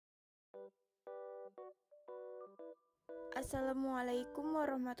Assalamualaikum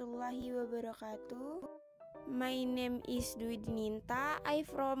warahmatullahi wabarakatuh. My name is Dyninta. I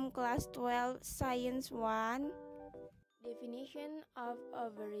from class 12 Science 1. Definition of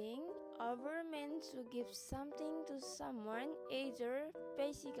offering. Offer means to give something to someone, either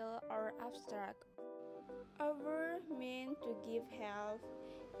physical or abstract. Offer means to give help.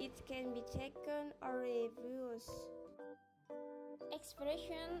 It can be taken or refused.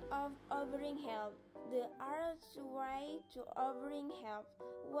 Expression of offering help. There are two ways to offering help.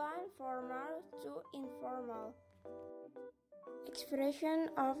 One formal, two informal. Expression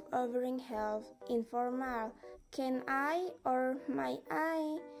of offering help. Informal. Can I or may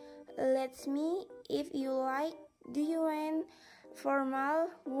I? Let me if you like. Do you want?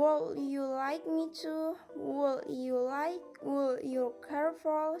 Formal. Would you like me to? Would you like? Would you care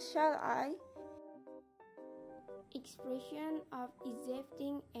for? Shall I? Expression of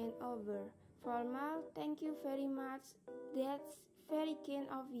accepting an offer. Formal, thank you very much. That's very kind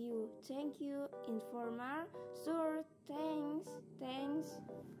of you. Thank you. Informal, sure, thanks.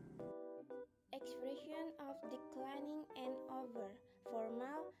 Expression of declining an offer.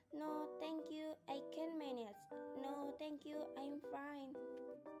 Formal, no, thank you, I can manage. No, thank you, I'm fine.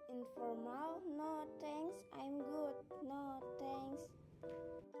 Informal, no, thanks, I'm good. No, thanks.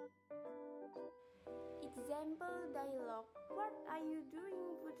 Example dialogue. What are you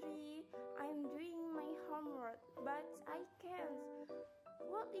doing, Putri? I'm doing my homework, but I can't.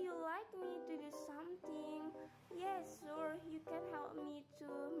 Would you like me to do something? Yes, sure, you can help me to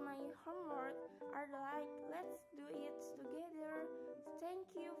my homework. Alright, let's do it together. Thank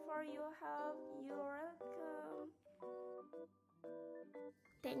you for your help. You're welcome.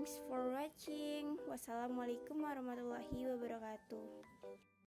 Thanks for watching. Wassalamualaikum warahmatullahi wabarakatuh.